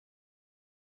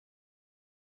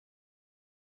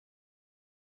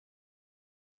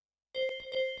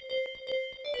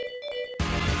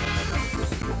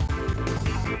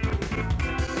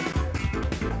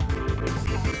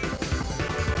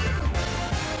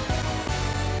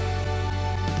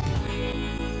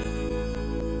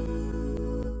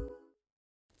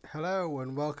Hello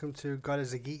and welcome to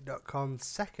GodIsAGeek.com's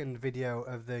second video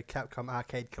of the Capcom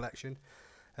Arcade Collection.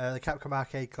 The Capcom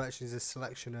Arcade Collection is a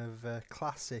selection of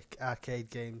classic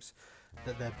arcade games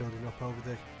that they're building up over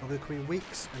the coming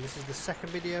weeks, and this is the second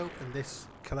video in this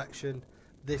collection.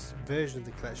 This version of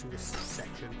the collection, this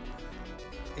section,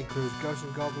 includes Ghosts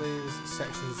and Goblins,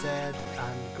 Section Z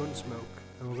and Gun.Smoke,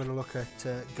 and we're going to look at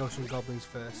Ghosts and Goblins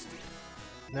first.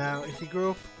 Now, if you grew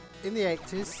up in the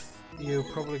 80s, you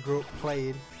probably grew up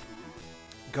playing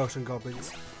Ghosts and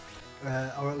Goblins,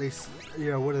 or at least,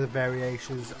 you know, one of the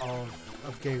variations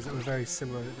of games that were very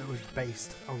similar, that was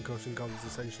based on Ghosts and Goblins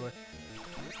essentially.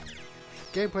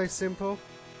 Gameplay is simple,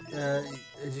 as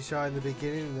you saw in the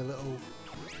beginning, the little,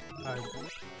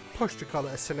 push to call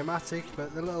it a cinematic,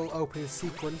 but the little opening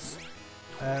sequence,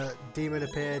 Demon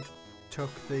appeared, took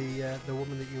the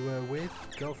woman that you were with,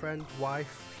 girlfriend,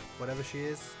 wife, whatever she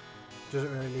is.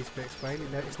 Doesn't really need to be explained.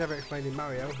 It's never explained in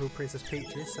Mario who Princess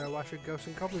Peach is, so why should Ghosts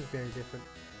and Goblins be any different?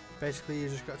 Basically, you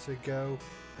just got to go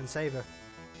and save her.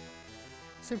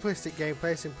 Simplistic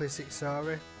gameplay, simplistic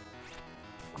story,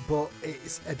 but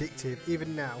it's addictive.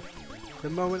 Even now, the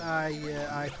moment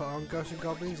I put on Ghosts and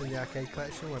Goblins in the arcade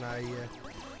collection, when I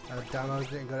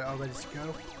downloaded it and got it all ready to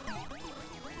go,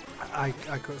 I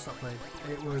couldn't stop playing.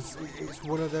 It's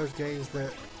one of those games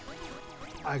that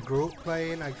I grew up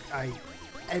playing. I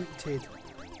emptied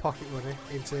pocket money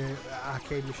into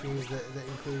arcade machines that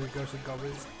included Ghosts and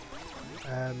Goblins,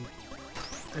 and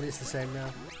it's the same now.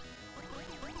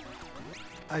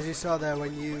 As you saw there,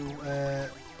 when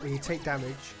you take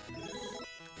damage,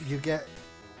 you get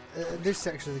this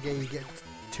section of the game. You get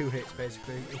 2 hits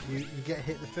basically. If you get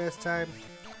hit the first time,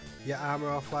 your armor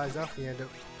all flies off, and you end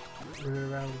up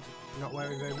running around not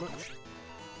wearing very much.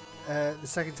 The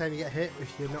second time you get hit,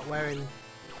 if you're not wearing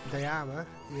the armor,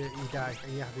 you die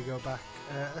and you have to go back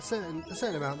a certain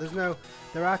amount.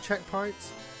 There are checkpoints.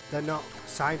 They're not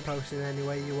signposted in any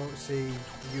way. You won't see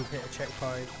you've hit a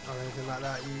checkpoint or anything like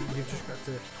that. You've just got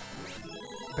to,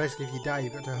 basically, if you die,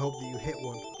 you've got to hope that you hit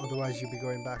one, otherwise you'll be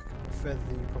going back further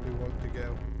than you probably want to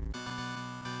go.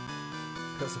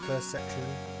 That's the first section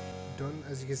done.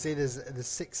 As you can see, there's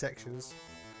 6 sections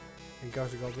in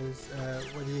Ghosts and Goblins.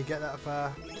 Whether you get that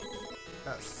far,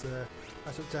 that's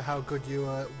up to how good you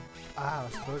are, I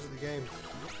suppose, at the game.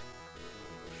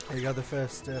 There you go, the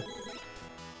first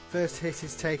hit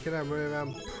is taken. I'm running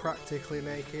around practically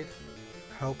naked,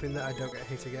 hoping that I don't get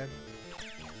hit again.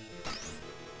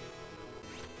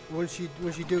 Once you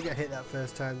do get hit that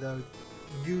first time though,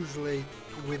 usually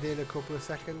within a couple of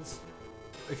seconds,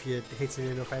 if you're hitting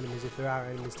enough enemies, if there are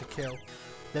enemies to kill,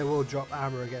 they will drop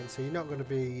armor again, so you're not going to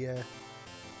be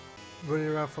running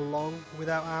around for long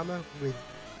without armor, with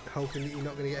hoping that you're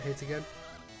not going to get hit again.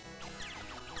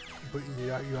 But you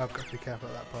have got to be careful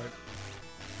at that point.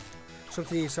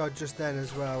 Something you saw just then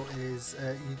as well is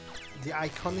the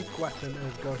iconic weapon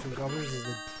of Ghosts and Goblins is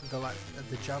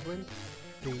the javelin,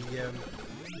 the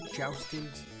jousting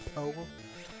pole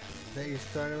that is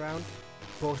thrown around.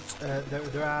 But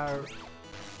there are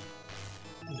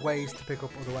ways to pick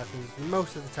up other weapons.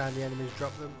 Most of the time the enemies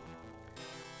drop them.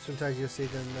 Sometimes you'll see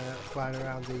them flying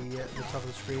around the top of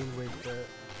the screen with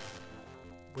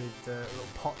little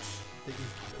pots that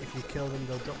if you kill them,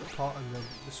 they'll drop the pot, and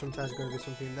there's sometimes going to be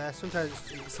something there. Sometimes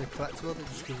it's a collectible that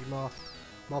just gives you more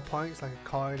points, like a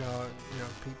coin or, you know,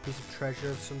 a piece of treasure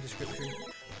of some description.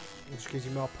 It just gives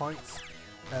you more points.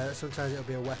 Sometimes it'll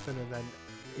be a weapon, and then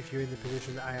if you're in the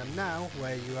position that I am now,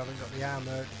 where you haven't got the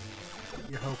armor,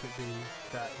 you hope it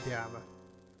be the armor.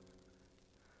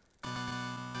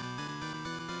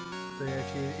 So yeah,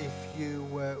 if you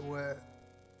were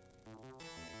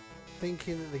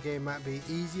thinking that the game might be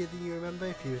easier than you remember,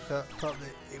 if you thought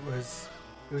that it was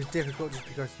difficult just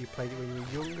because you played it when you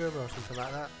were younger or something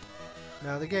like that,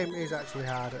 now the game is actually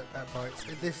hard at points.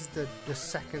 This is the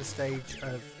second stage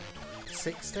of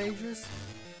 6 stages,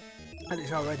 and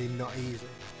it's already not easy.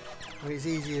 I mean, it's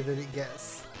easier than it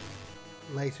gets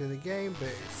later in the game, but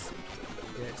it's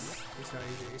not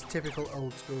easy. It's typical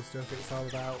old school stuff. It's all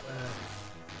about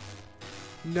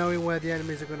knowing where the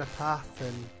enemies are going to path,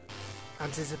 and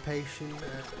anticipation,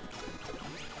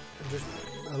 and just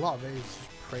a lot of it is just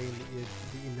praying that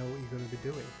you know what you're going to be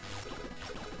doing.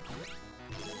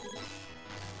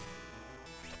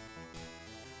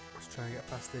 Let's try and get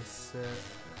past this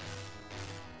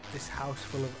house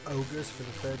full of ogres for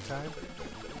the 3rd time.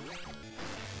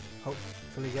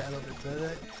 Hopefully get a little bit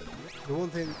further. The one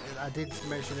thing I did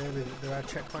mention earlier, that there are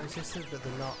checkpoint systems, but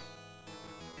they're not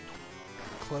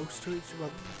close to each other.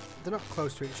 Well, they're not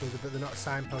close to each other, but they're not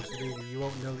signposted either. You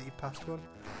won't know that you passed one.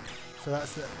 So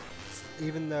that's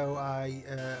even though I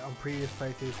on previous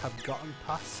playthroughs have gotten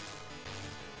past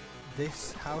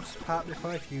this house part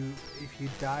before. If you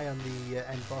die on the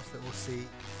end boss that we'll see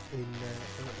in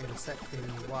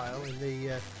a while, in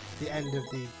the end of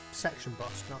the section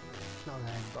boss, not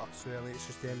the end boss really. It's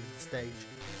just the end of the stage.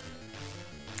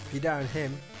 If you die on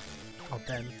him or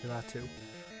them, there are two.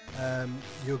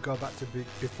 You'll go back to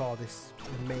before this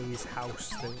maze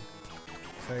house thing.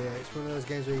 So yeah, it's one of those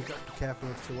games where you've got to be careful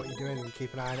as to what you're doing and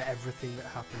keep an eye on everything that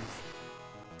happens.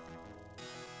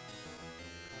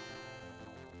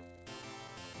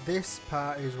 This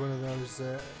part is one of those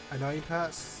annoying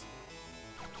parts.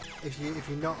 If you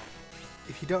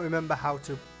don't remember how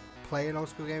to play an old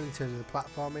school game in terms of the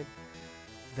platforming,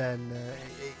 then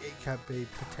it can be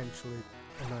potentially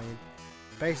annoying.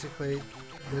 Basically,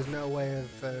 there's no way of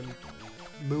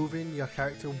moving your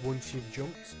character once you've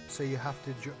jumped, so you have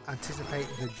to anticipate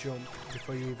the jump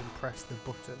before you even press the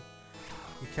button.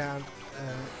 You can't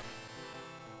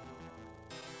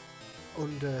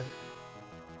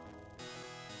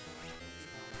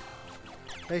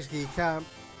basically you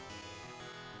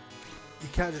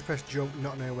can't just press jump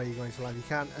not knowing where you're going to land. You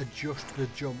can't adjust the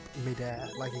jump mid-air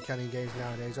like you can in games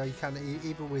nowadays, or you can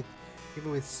even with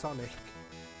Sonic.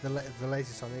 The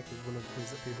latest Sonic is one of the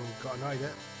things that people got annoyed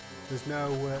at. There's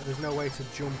no way to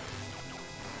jump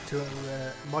to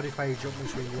modify your jump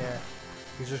once you're in the air.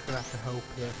 You're just gonna have to hope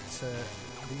that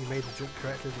you made the jump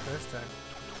correctly the first time.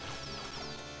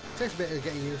 It takes a bit of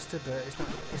getting used to, but it's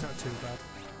not too bad.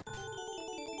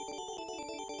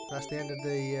 That's the end of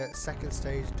the second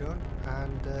stage done,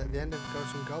 and the end of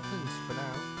Ghosts and Goblins for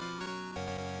now.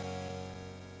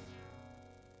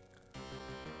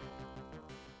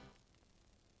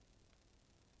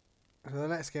 So the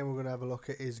next game we're going to have a look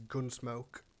at is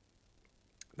Gun.Smoke.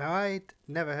 Now, I'd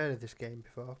never heard of this game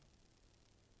before,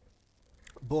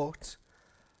 but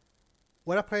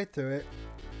when I played through it,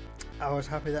 I was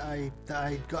happy that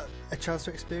I got a chance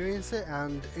to experience it,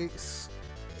 and it's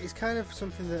kind of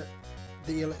something that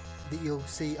you'll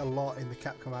see a lot in the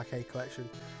Capcom Arcade Collection.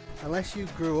 Unless you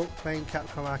grew up playing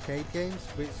Capcom Arcade games,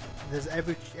 which there's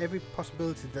every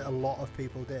possibility that a lot of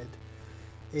people did.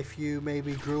 If you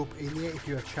maybe grew up if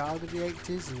you're a child of the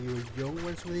 80s and you were young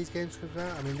when some of these games came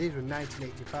out, I mean these were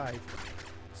 1985,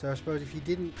 so I suppose if you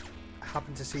didn't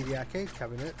happen to see the arcade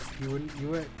cabinets, you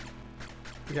weren't,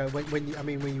 you know, when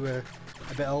you were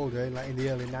a bit older, like in the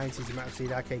early 90s, you might have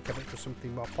seen arcade cabinets for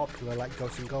something more popular like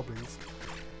Ghosts and Goblins.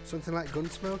 Something like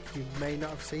Gun.Smoke you may not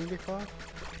have seen before,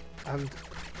 and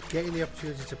getting the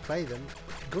opportunity to play them,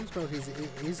 Gun.Smoke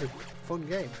is a fun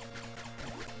game.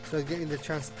 So getting the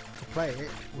chance to play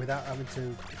it without having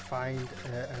to find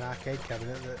an arcade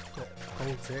cabinet that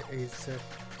holds it is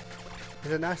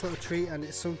a nice little treat, and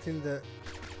it's something that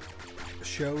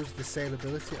shows the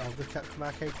saleability of the Capcom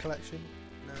Arcade Collection.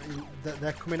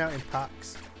 They're coming out in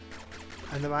packs,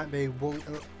 and there might be one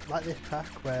like this pack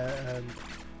where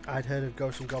I'd heard of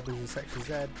Ghosts and Goblins in Section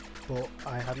Z, but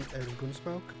I hadn't heard of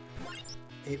Gun.Smoke.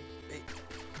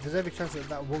 There's every chance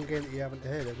that one game that you haven't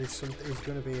heard of is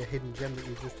going to be a hidden gem that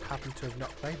you just happen to have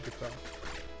not played before.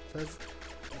 So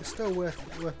it's still worth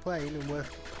playing and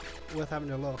worth having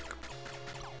a look.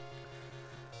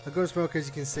 The Gun.Smoke, as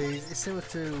you can see, is similar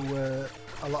to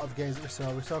a lot of games that we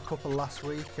saw. We saw a couple last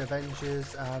week,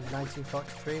 Avengers and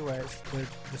 1943, where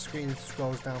the screen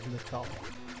scrolls down from the top.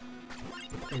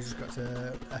 And you just got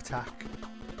to attack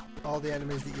all the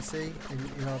enemies that you see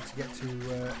in order to get to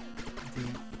the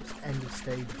end of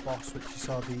stage boss, which you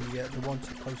saw the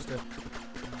wanted poster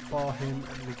for him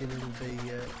at the beginning of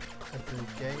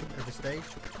the stage.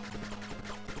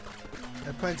 There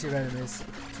are plenty of enemies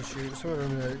to shoot. Some of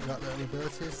them have got little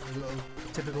abilities. The little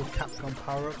typical Capcom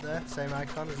power up there, same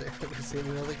icon as we've seen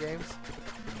in other games.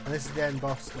 And this is the end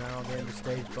boss now, the end of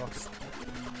stage boss.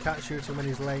 Can't shoot him when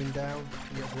he's laying down.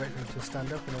 You have to wait for him to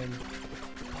stand up and then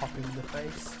pop him in the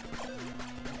face.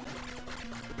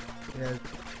 Yeah,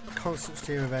 constant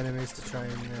stream of enemies to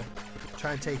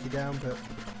try and take you down, but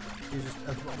you just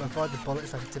avoid the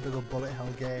bullets like a typical bullet hell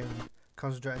game.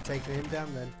 Concentrate on taking him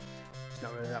down, then it's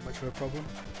not really that much of a problem.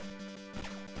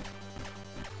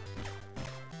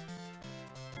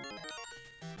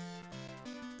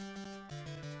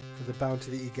 So the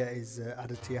bounty that you get is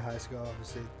added to your high score.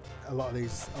 Obviously, a lot of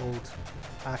these old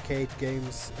arcade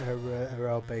games are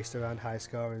all based around high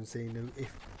score and seeing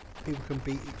if people can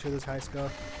beat each other's high score.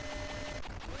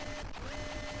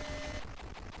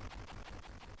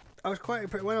 I was quite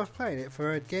impressed when I was playing it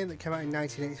for a game that came out in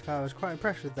 1985. I was quite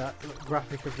impressed with that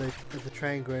graphic of the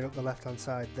train going up the left-hand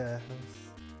side there.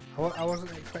 I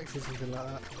wasn't expecting something like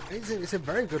that. It's a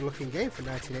very good-looking game for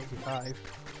 1985.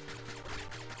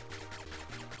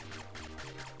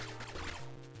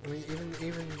 I mean,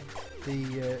 even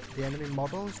the enemy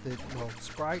models, the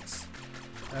sprites,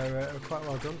 are quite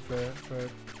well done for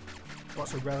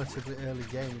what's a relatively early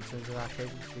game in terms of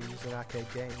arcade machines and arcade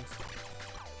games.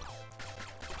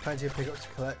 Plenty of pickups to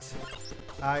collect.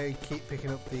 I keep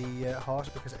picking up the horse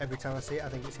because every time I see it I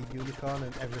think it's a unicorn,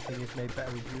 and everything is made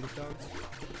better with unicorns.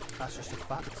 That's just a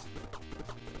fact.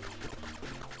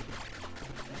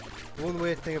 The one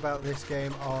weird thing about this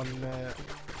game on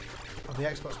the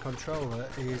Xbox controller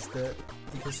is that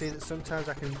you can see that sometimes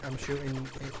I'm shooting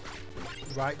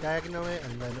it right diagonally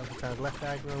and then other times left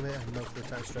diagonally and most of the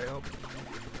time straight up.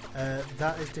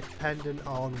 That is dependent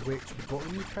on which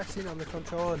button you're pressing on the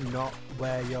controller, not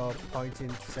where you're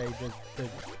pointing, say, the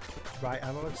right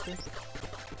analog stick.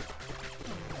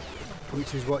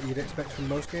 Which is what you'd expect from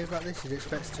most games like this. You'd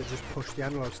expect to just push the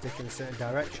analog stick in a certain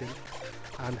direction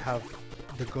and have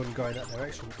the gun go in that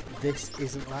direction. This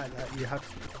isn't like that. You have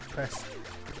to press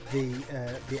the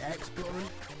X button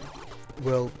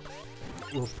will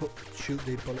shoot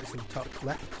the bullets in the top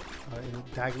left, or in the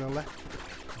diagonal left.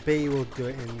 B will do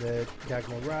it in the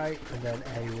diagonal right, and then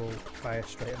A will fire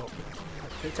straight up.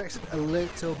 It takes a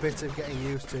little bit of getting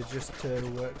used to just to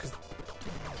work, because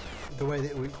the way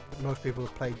that most people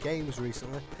have played games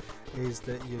recently is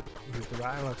that you use the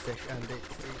right analog stick, and it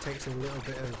takes a little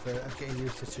bit of getting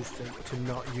used to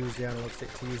not use the analog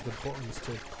stick, to use the buttons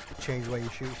to change where you're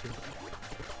shooting.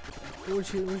 But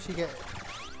once you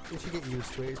get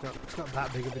used to it, it's not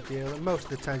that big of a deal, and most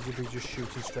of the times you'll be just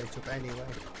shooting straight up anyway.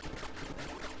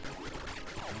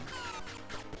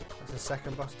 That's the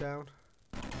second boss down.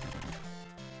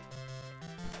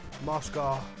 More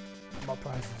score, more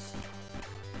prizes.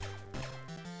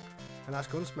 And that's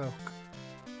Gun.Smoke.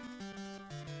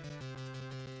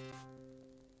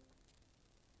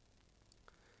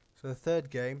 So the third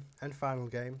game and final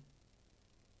game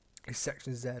is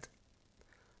Section Z.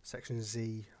 Section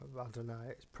Z, I don't know,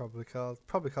 it's probably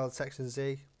called Section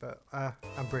Z, but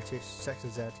I'm British. Section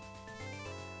Z.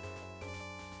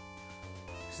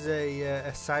 This is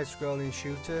a side-scrolling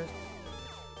shooter.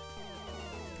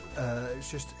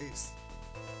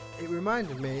 It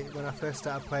reminded me when I first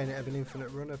started playing it of an Infinite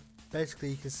Runner. Basically,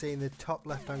 you can see in the top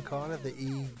left-hand corner the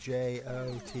E, J,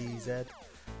 O, T, Z.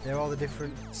 They're all the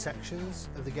different sections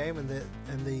of the game, and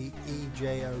the E,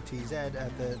 J, O, T, Z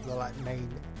are the like main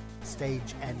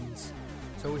stage ends.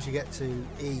 So once you get to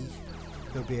E,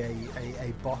 there'll be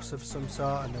a boss of some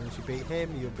sort, and then once you beat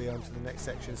him, you'll be on to the next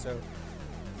section. So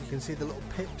you can see the little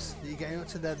pips that you're getting up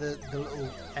to. They're the little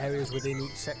areas within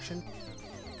each section,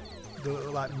 the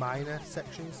little like minor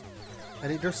sections.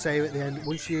 And it does say at the end,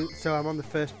 so I'm on the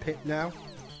first pip now.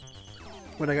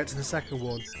 When I get to the second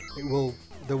one,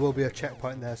 there will be a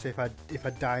checkpoint there. So if I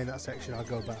die in that section, I'll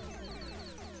go back.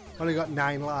 Only got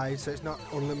 9 lives, so it's not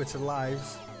unlimited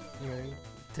lives. You know,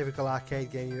 typical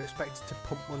arcade game, you're expected to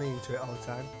pump money into it all the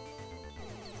time.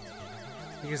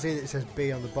 You can see that it says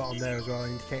B on the bottom there as well,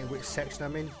 indicating which section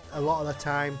I'm in. A lot of the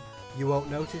time, you won't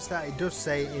notice that. It does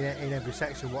say in every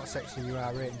section what section you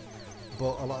are in.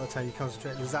 But a lot of the time you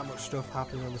concentrate, there's that much stuff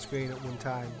happening on the screen at one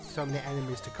time, so many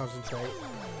enemies to concentrate.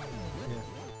 Yeah,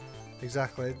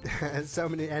 exactly. And so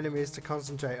many enemies to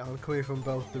concentrate on, coming from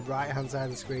both the right hand side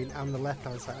of the screen and the left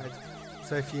hand side.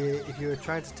 So if you were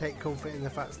trying to take comfort in the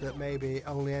fact that maybe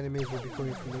only enemies will be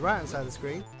coming from the right hand side of the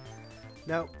screen,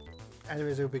 no,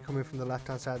 enemies will be coming from the left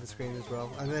hand side of the screen as well.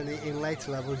 And then in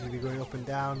later levels you'll be going up and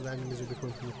down, the enemies will be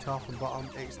coming from the top and bottom.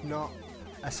 It's not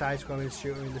a side-scrolling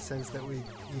shooter in the sense that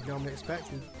you'd normally expect,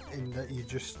 in that you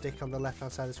just stick on the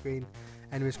left-hand side of the screen,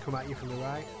 enemies come at you from the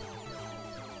right.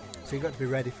 So you've got to be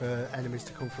ready for enemies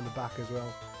to come from the back as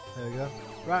well. There we go.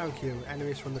 Right on cue,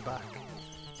 enemies from the back.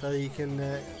 So you can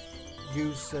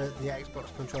use the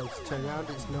Xbox controller to turn around.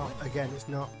 It's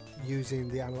not using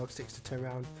the analog sticks to turn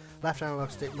around. Left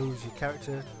analog stick moves your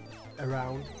character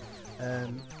around.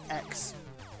 X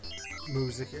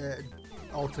moves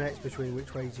alternates between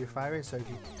which ways you're firing, so if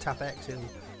you tap X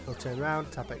it'll turn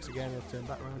around, tap X again it'll turn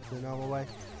back around to the normal way,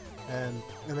 and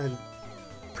then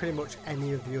pretty much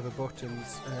any of the other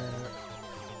buttons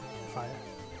fire.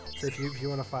 So if you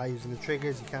want to fire using the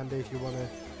triggers, you can do. If you want to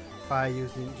fire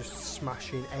using just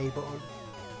smashing A button,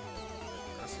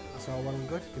 that's all well and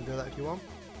good. You can do that if you want.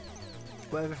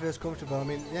 Whatever feels comfortable. I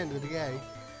mean, at the end of the day,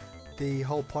 the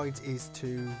whole point is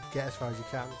to get as far as you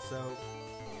can, so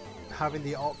having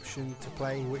the option to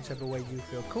play whichever way you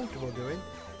feel comfortable doing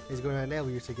is going to enable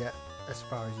you to get as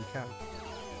far as you can.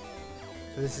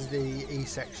 So this is the E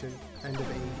section, end of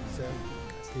E, so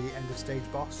that's the end of stage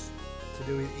boss to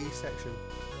do with E section.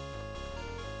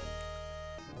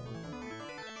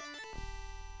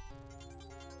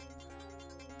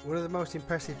 One of the most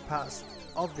impressive parts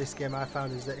of this game I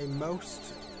found is that in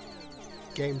most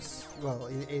games, well,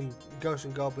 in Ghosts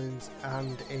and Goblins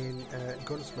and in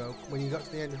Gun.Smoke, when you got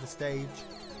to the end of the stage,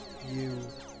 you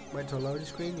went to a loading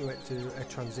screen, you went to a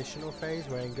transitional phase,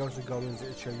 where in Ghosts and Goblins it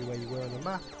would show you where you were on the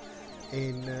map.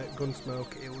 In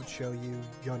Gun.Smoke it would show you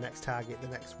your next target, the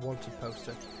next wanted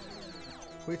poster,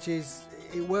 which is,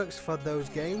 it works for those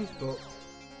games, but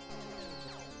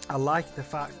I like the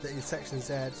fact that in Section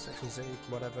Z, Section Z,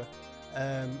 whatever,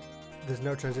 there's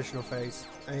no transitional phase.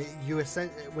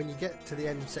 When you get to the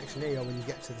end of Section E, or when you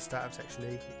get to the start of Section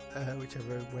E,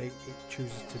 whichever way it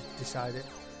chooses to decide it,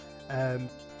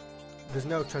 there's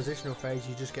no transitional phase.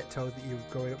 You just get told that you're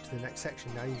going up to the next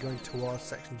section. Now you're going towards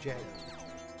Section J.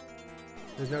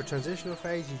 There's no transitional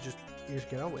phase. You just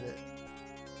get on with it,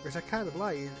 which I kind of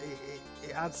like.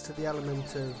 It adds to the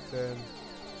element of it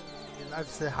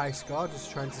adds to the high score,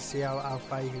 just trying to see how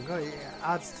far you can go. It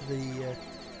adds to the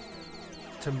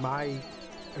to my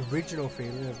original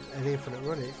feeling of an infinite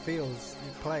run. It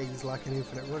plays like an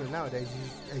infinite runner. Nowadays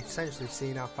you're essentially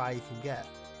seeing how far you can get.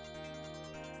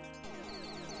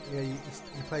 You know,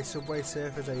 you play Subway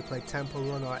Surfers, or you play Temple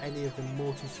Run, or any of the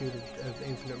multitude of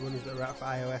infinite runners that are out for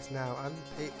iOS now, and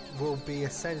it will be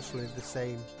essentially the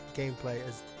same gameplay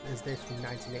as this from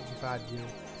 1985. You're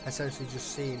essentially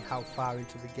just seeing how far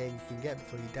into the game you can get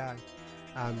before you die.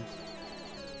 And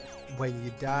when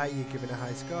you die, you're given a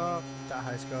high score. That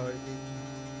high score,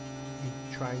 you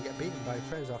try and get beaten by your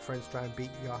friends, or friends try and beat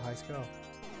your high score.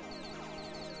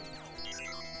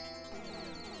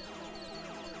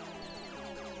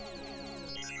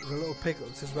 There's little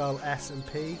pickups as well, S and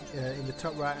P. In the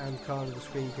top right hand corner of the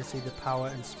screen you can see the power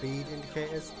and speed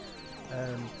indicators.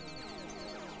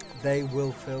 They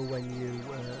will fill when you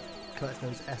collect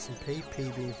those S and P,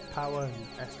 P being for power and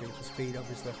S being for speed,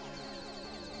 obviously.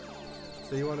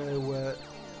 So you want to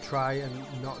try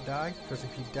and not die, because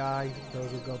if you die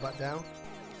those will go back down.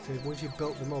 So once you've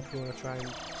built them up, you want to try and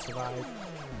survive.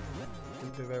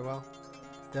 Didn't do very well.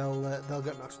 They'll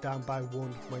get knocked down by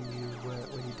 1 when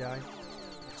you die.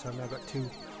 So I've now got two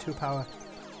power,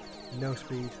 no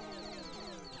speed,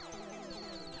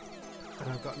 and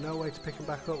I've got no way to pick them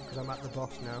back up because I'm at the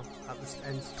boss now, at the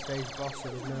end stage boss. So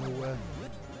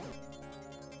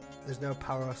there's no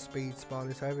power or speed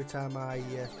spawning. So every time I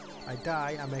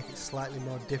die, I make it slightly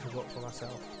more difficult for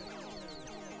myself.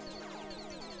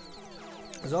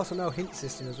 There's also no hint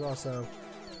system as well. So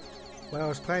when I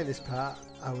was playing this part,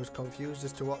 I was confused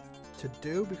as to what to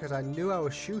do, because I knew I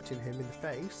was shooting him in the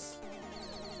face.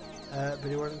 But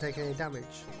he wasn't taking any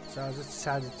damage, so I just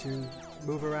decided to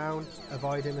move around,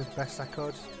 avoid him as best I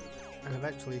could, and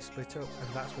eventually split up,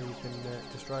 and that's where you can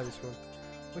destroy this one,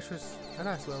 which was a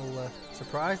nice little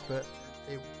surprise, but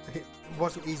it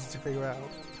wasn't easy to figure out.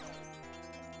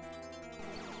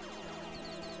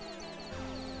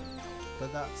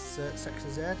 But that's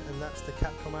Section Z, and that's the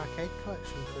Capcom Arcade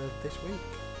Collection for this week.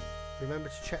 Remember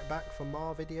to check back for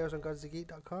more videos on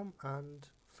Gun.Smoke and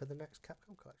for the next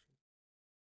Capcom Collection.